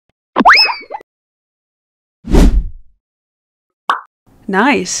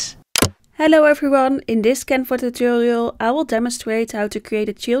Nice! Hello everyone, in this Canva tutorial I will demonstrate how to create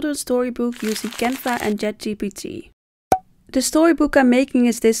a children's storybook using Canva and ChatGPT. The storybook I'm making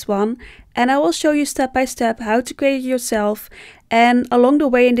is this one, and I will show you step by step how to create it yourself, and along the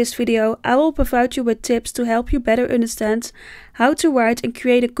way in this video I will provide you with tips to help you better understand how to write and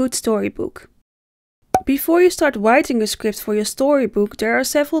create a good storybook. Before you start writing a script for your storybook, there are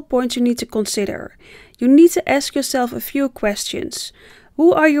several points you need to consider. You need to ask yourself a few questions.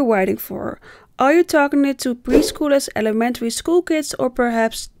 Who are you writing for? Are you targeting it to preschoolers, elementary school kids, or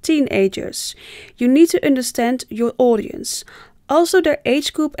perhaps teenagers? You need to understand your audience. Also, their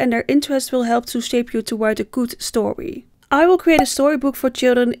age group and their interests will help to shape you to write a good story. I will create a storybook for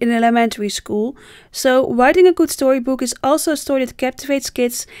children in elementary school, so writing a good storybook is also a story that captivates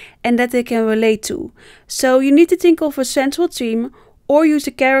kids and that they can relate to. So you need to think of a central theme or use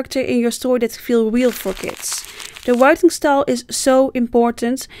a character in your story that feel real for kids. The writing style is so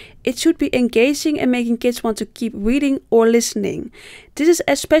important. It should be engaging and making kids want to keep reading or listening. This is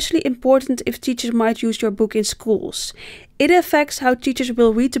especially important if teachers might use your book in schools. It affects how teachers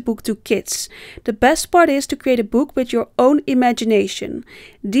will read the book to kids. The best part is to create a book with your own imagination.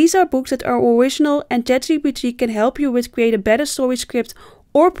 These are books that are original, and ChatGPT can help you with create a better story script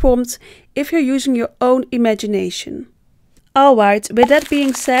or prompt if you're using your own imagination. Alright, with that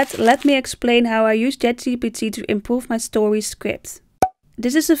being said, let me explain how I use ChatGPT to improve my story script.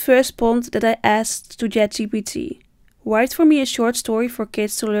 This is the first prompt that I asked to ChatGPT. Write for me a short story for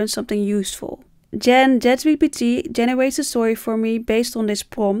kids to learn something useful. Then ChatGPT generates a story for me based on this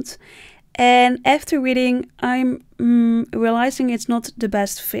prompt, and after reading I'm realizing it's not the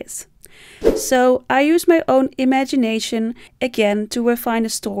best fit. So I use my own imagination again to refine the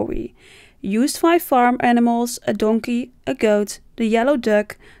story. Used 5 farm animals, a donkey, a goat, the yellow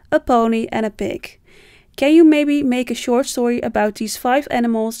duck, a pony and a pig. Can you maybe make a short story about these 5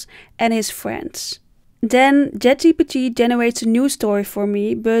 animals and his friends? Then ChatGPT generates a new story for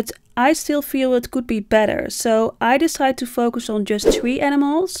me, but I still feel it could be better, so I decide to focus on just 3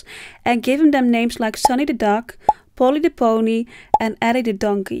 animals and giving them names like Sunny the duck, Polly the pony and Eddie the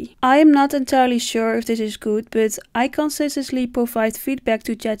donkey. I am not entirely sure if this is good, but I consistently provide feedback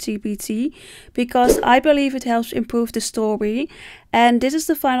to ChatGPT because I believe it helps improve the story. And this is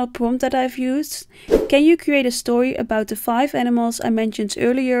the final prompt that I've used. Can you create a story about the 5 animals I mentioned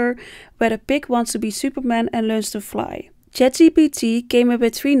earlier, where the pig wants to be Superman and learns to fly? ChatGPT came up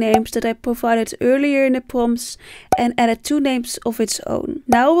with 3 names that I provided earlier in the prompts and added 2 names of its own.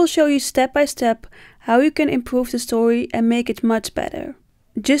 Now I will show you step by step how you can improve the story and make it much better.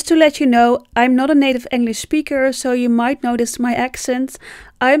 Just to let you know, I'm not a native English speaker, so you might notice my accent.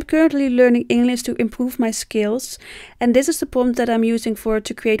 I am currently learning English to improve my skills, and this is the prompt that I'm using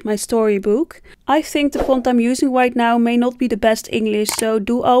to create my storybook. I think the prompt I'm using right now may not be the best English, so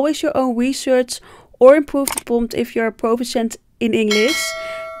do always your own research or improve the prompt if you're proficient in English.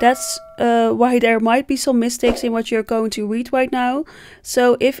 That's why there might be some mistakes in what you're going to read right now.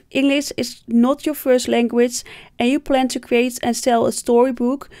 So if English is not your first language and you plan to create and sell a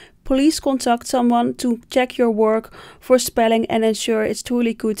storybook, please contact someone to check your work for spelling and ensure it's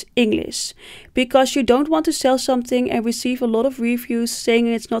truly good English. Because you don't want to sell something and receive a lot of reviews saying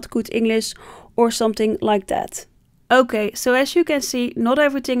it's not good English or something like that. Okay, so as you can see, not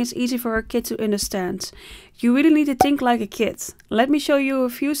everything is easy for a kid to understand. You really need to think like a kid. Let me show you a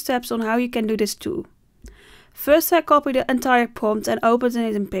few steps on how you can do this too. First, I copy the entire prompt and open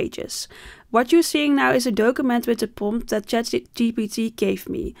it in Pages. What you're seeing now is a document with the prompt that ChatGPT gave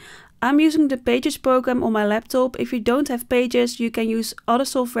me. I'm using the Pages program on my laptop. If you don't have Pages, you can use other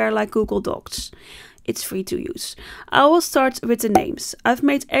software like Google Docs. It's free to use. I will start with the names. I've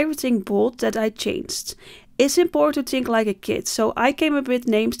made everything bold that I changed. It's important to think like a kid, so I came up with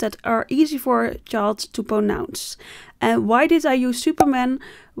names that are easy for a child to pronounce. And why did I use Superman?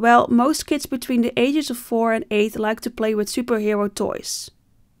 Well, most kids between the ages of 4 and 8 like to play with superhero toys.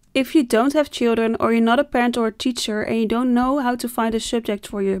 If you don't have children, or you're not a parent or a teacher and you don't know how to find a subject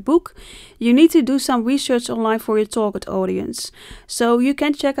for your book, you need to do some research online for your target audience. So you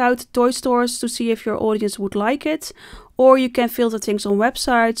can check out toy stores to see if your audience would like it, or you can filter things on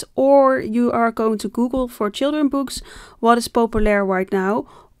websites, or you are going to Google for children books, what is popular right now,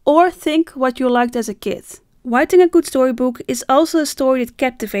 or think what you liked as a kid. Writing a good storybook is also a story that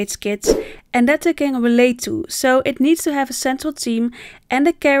captivates kids and that they can relate to, so it needs to have a central theme and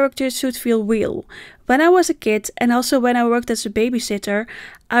the characters should feel real. When I was a kid and also when I worked as a babysitter,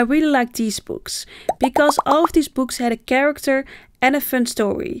 I really liked these books, because all of these books had a character and a fun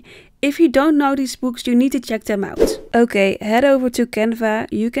story. If you don't know these books, you need to check them out. Okay, head over to Canva.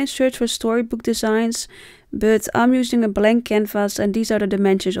 You can search for storybook designs, but I'm using a blank canvas and these are the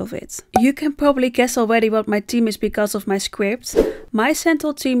dimensions of it. You can probably guess already what my theme is because of my script. My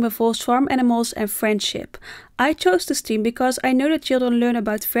central theme involves farm animals and friendship. I chose this theme because I know that children learn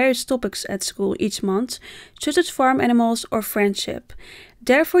about various topics at school each month, such as farm animals or friendship.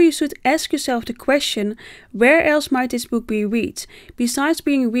 Therefore, you should ask yourself the question, where else might this book be read? Besides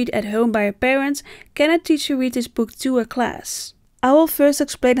being read at home by a parent, can a teacher read this book to a class? I will first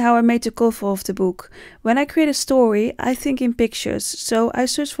explain how I made the cover of the book. When I create a story, I think in pictures, so I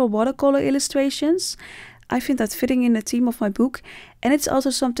search for watercolor illustrations. I find that fitting in the theme of my book, and it's also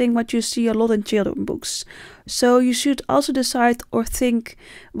something what you see a lot in children's books. So you should also decide or think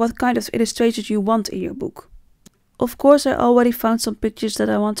what kind of illustrations you want in your book. Of course, I already found some pictures that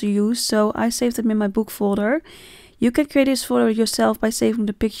I want to use, so I saved them in my book folder. You can create this folder yourself by saving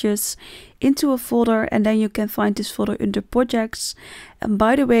the pictures into a folder, and then you can find this folder under projects. And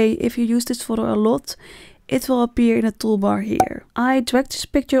by the way, if you use this folder a lot, it will appear in the toolbar here. I drag this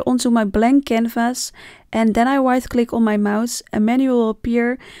picture onto my blank canvas and then I right click on my mouse, a menu will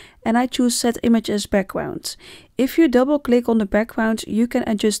appear and I choose set image as background. If you double click on the background, you can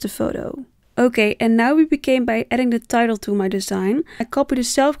adjust the photo. Okay, and now we begin by adding the title to my design. I copy the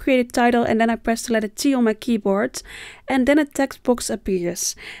self-created title and then I press the letter T on my keyboard and then a text box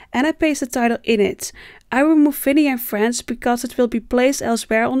appears and I paste the title in it. I remove Vinny and Friends because it will be placed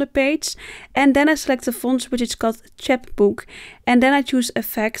elsewhere on the page, and then I select the font which is called Chapbook and then I choose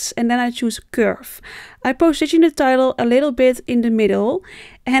Effects and then I choose Curve. I position the title a little bit in the middle,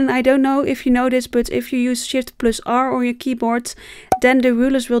 and I don't know if you know this, but if you use Shift+R on your keyboard then the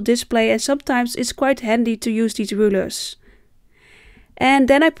rulers will display, and sometimes it's quite handy to use these rulers. And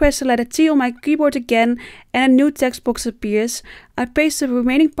then I press the letter T on my keyboard again and a new text box appears. I paste the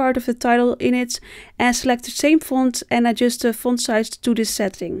remaining part of the title in it and select the same font and adjust the font size to this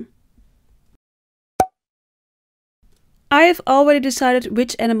setting. I have already decided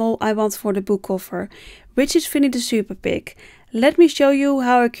which animal I want for the book cover, which is Vinny the Super Pig. Let me show you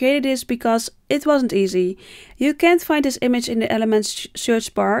how I created this because it wasn't easy. You can't find this image in the Elements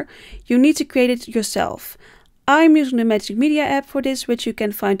search bar, you need to create it yourself. I'm using the Magic Media app for this, which you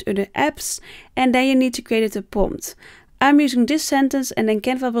can find under apps, and then you need to create a prompt. I'm using this sentence and then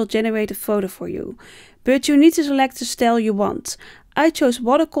Canva will generate a photo for you. But you need to select the style you want. I chose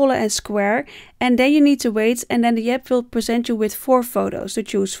watercolor and square, and then you need to wait and then the app will present you with 4 photos to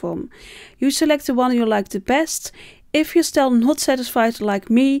choose from. You select the one you like the best. If you're still not satisfied like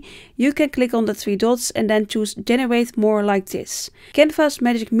me, you can click on the 3 dots and then choose Generate More like this. Canva's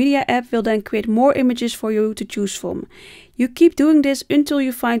Magic Media app will then create more images for you to choose from. You keep doing this until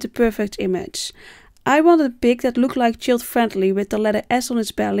you find the perfect image. I wanted a pig that looked like child friendly with the letter S on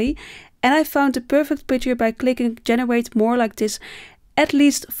its belly, and I found the perfect picture by clicking Generate More like this at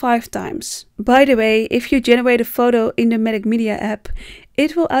least 5 times. By the way, if you generate a photo in the Magic Media app,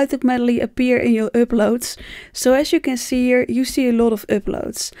 it will automatically appear in your uploads. So as you can see here, you see a lot of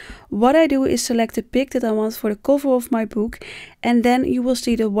uploads. What I do is select the pic that I want for the cover of my book, and then you will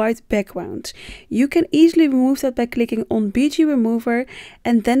see the white background. You can easily remove that by clicking on BG Remover,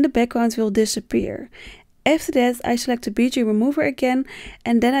 and then the background will disappear. After that, I select the BG Remover again,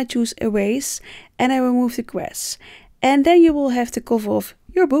 and then I choose Erase, and I remove the grass. And then you will have the cover of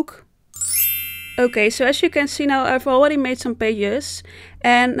your book. Okay, so as you can see now, I've already made some pages,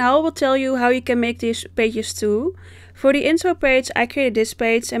 and now I will tell you how you can make these pages too. For the intro page, I created this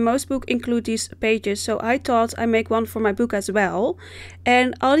page, and most books include these pages, so I thought I make one for my book as well.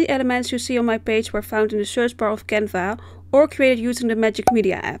 And all the elements you see on my page were found in the search bar of Canva or created using the Magic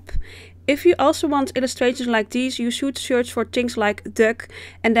Media app. If you also want illustrations like these, you should search for things like duck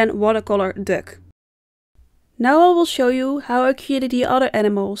and then watercolor duck. Now I will show you how I created the other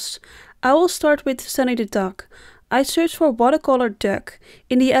animals. I will start with Sunny the duck. I searched for watercolor duck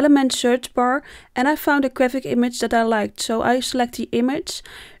in the element search bar and I found a graphic image that I liked, so I select the image.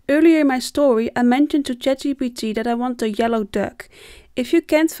 Earlier in my story I mentioned to ChatGPT that I want a yellow duck. If you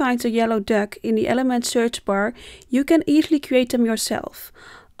can't find a yellow duck in the element search bar, you can easily create them yourself.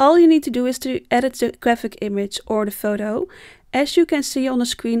 All you need to do is to edit the graphic image or the photo. As you can see on the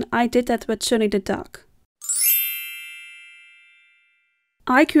screen, I did that with Sunny the duck.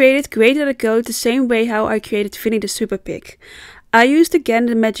 I created Greater the Goat the same way how I created Vinny the Super Pig. I used again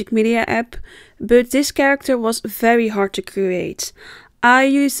the Magic Media app, but this character was very hard to create. I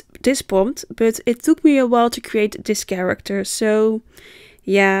used this prompt, but it took me a while to create this character, so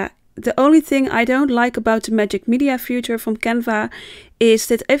yeah. The only thing I don't like about the Magic Media feature from Canva is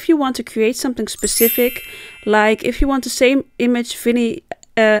that if you want to create something specific, like if you want the same image Vinny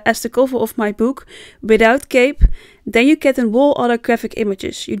as the cover of my book without cape, then you get a whole other graphic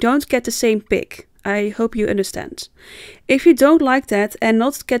images. You don't get the same pig. I hope you understand. If you don't like that and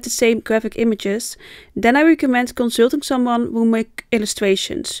not get the same graphic images, then I recommend consulting someone who make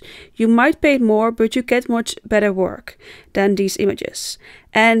illustrations. You might pay more, but you get much better work than these images.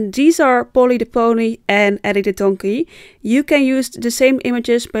 And these are Polly the pony and Eddie the donkey. You can use the same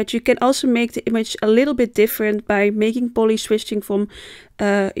images, but you can also make the image a little bit different by making Polly switching from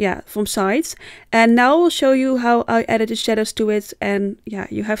sides. And now I'll show you how I added the shadows to it, and yeah,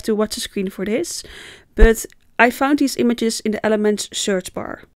 you have to watch the screen for this. But I found these images in the Elements search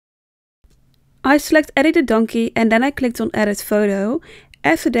bar. I select Edit the donkey and then I clicked on Edit photo.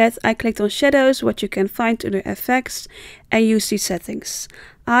 After that I clicked on shadows, what you can find under effects, and use these settings.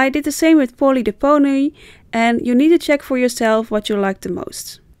 I did the same with Polly the pony, and you need to check for yourself what you like the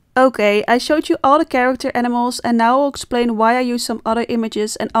most. Okay, I showed you all the character animals, and now I'll explain why I used some other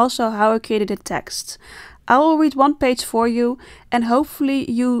images and also how I created the text. I will read one page for you and hopefully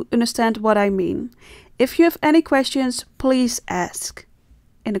you understand what I mean. If you have any questions, please ask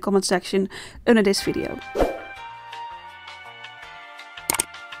in the comment section under this video.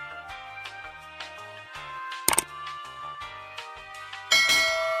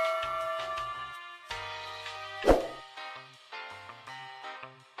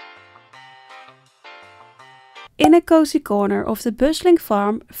 In a cozy corner of the bustling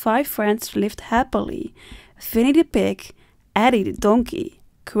farm, 5 friends lived happily. Vinny the pig, Eddie the donkey,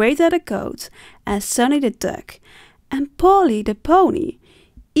 Greta the goat, and Sunny the duck, and Polly the pony.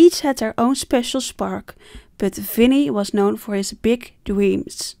 Each had their own special spark, but Vinny was known for his big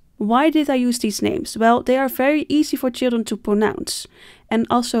dreams. Why did I use these names? Well, they are very easy for children to pronounce, and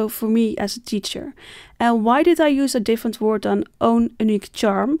also for me as a teacher. And why did I use a different word than own unique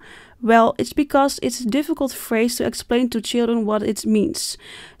charm? Well, it's because it's a difficult phrase to explain to children what it means.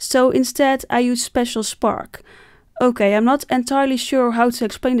 So instead I use special spark. Okay, I'm not entirely sure how to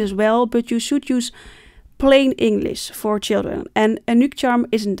explain this well, but you should use plain English for children, and a unique charm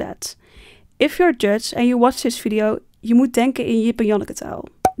isn't that. If you're Dutch and you watch this video, je moet denken in Jip en Janneke taal.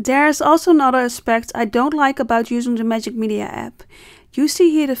 There's also another aspect I don't like about using the Magic Media app. You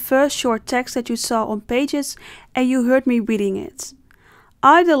see here the first short text that you saw on pages and you heard me reading it.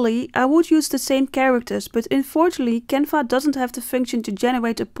 Ideally, I would use the same characters, but unfortunately Canva doesn't have the function to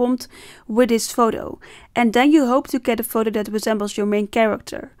generate a prompt with this photo, and then you hope to get a photo that resembles your main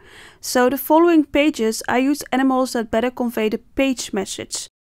character. So the following pages I used animals that better convey the page message.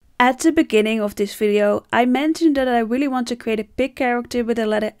 At the beginning of this video, I mentioned that I really want to create a pig character with the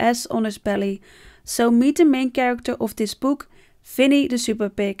letter S on his belly. So meet the main character of this book, Vinny the Super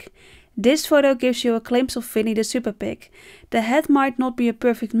Pig. This photo gives you a glimpse of Vinny the Super Pig. The head might not be a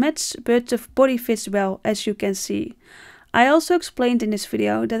perfect match, but the body fits well, as you can see. I also explained in this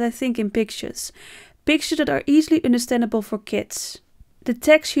video that I think in pictures. Pictures that are easily understandable for kids. The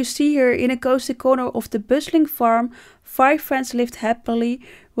text you see here in a cozy corner of the bustling farm, 5 friends lived happily,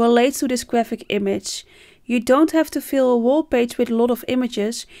 relates to this graphic image. You don't have to fill a whole page with a lot of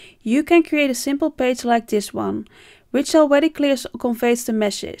images. You can create a simple page like this one, which already clearly conveys the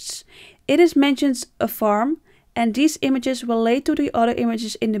message. It is mentions a farm, and these images relate to the other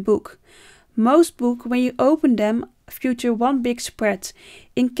images in the book. Most books, when you open them, feature one big spread.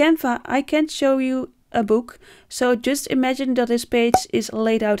 In Canva, I can't show you a book, so just imagine that this page is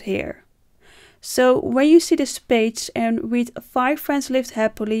laid out here. So when you see this page and read 5 friends lived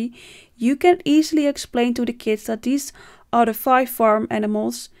happily, you can easily explain to the kids that these are the 5 farm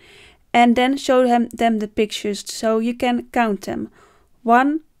animals, and then show them the pictures so you can count them.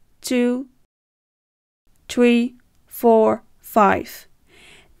 1, 2, 3, 4, 5.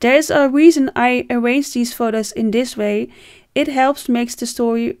 There's a reason I arranged these photos in this way. It helps make the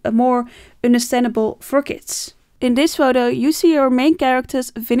story more understandable for kids. In this photo you see your main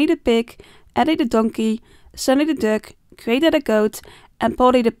characters Vinny the pig, Eddie the donkey, Sunny the duck, Greta the goat, and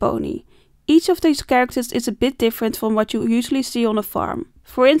Polly the pony. Each of these characters is a bit different from what you usually see on a farm.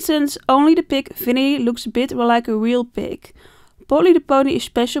 For instance, only the pig Vinny looks a bit like a real pig. Polly the pony is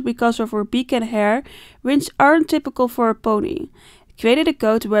special because of her beak and hair, which aren't typical for a pony. Greta the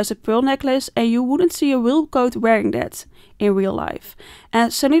goat wears a pearl necklace, and you wouldn't see a real goat wearing that in real life.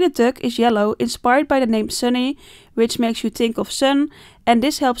 And Sunny the duck is yellow, inspired by the name Sunny, which makes you think of sun, and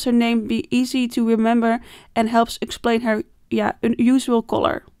this helps her name be easy to remember and helps explain her unusual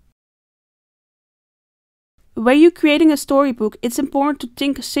color. When you're creating a storybook, it's important to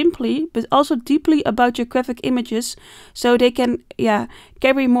think simply but also deeply about your graphic images so they can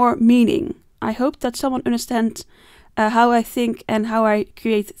carry more meaning. I hope that someone understands how I think and how I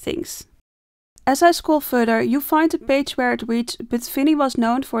create things. As I scroll further, you find a page where it reads, "But Vinny was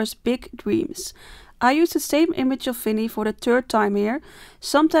known for his big dreams." I use the same image of Vinny for the third time here.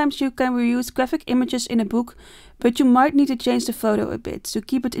 Sometimes you can reuse graphic images in a book, but you might need to change the photo a bit to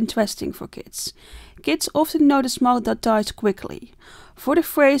keep it interesting for kids. Kids often notice small details quickly. For the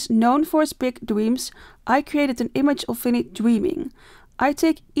phrase "known for his big dreams," I created an image of Vinny dreaming. I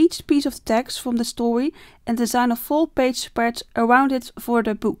take each piece of text from the story and design a full page spread around it for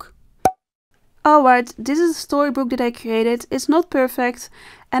the book. Alright, this is the storybook that I created. It's not perfect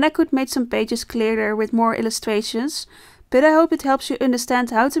and I could make some pages clearer with more illustrations, but I hope it helps you understand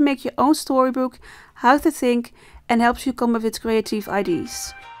how to make your own storybook, how to think, and helps you come up with creative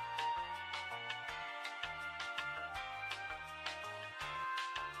ideas.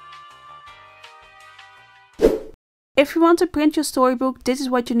 If you want to print your storybook, this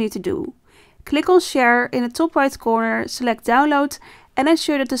is what you need to do. Click on Share in the top right corner, select Download and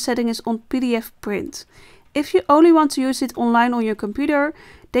ensure that the setting is on PDF print. If you only want to use it online on your computer,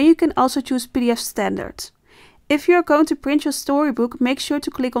 then you can also choose PDF Standard. If you are going to print your storybook, make sure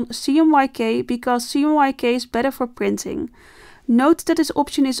to click on CMYK because CMYK is better for printing. Note that this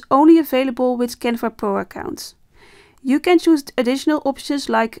option is only available with Canva Pro accounts. You can choose additional options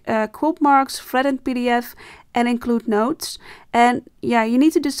like crop marks, flattened PDF and include notes. And yeah, you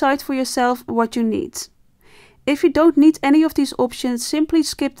need to decide for yourself what you need. If you don't need any of these options, simply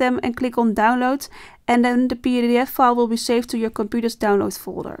skip them and click on Download and then the PDF file will be saved to your computer's download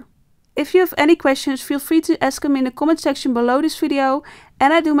folder. If you have any questions, feel free to ask them in the comment section below this video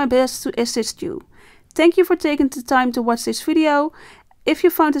and I do my best to assist you. Thank you for taking the time to watch this video. If you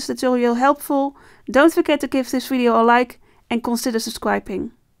found this tutorial helpful, don't forget to give this video a like and consider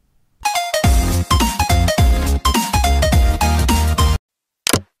subscribing.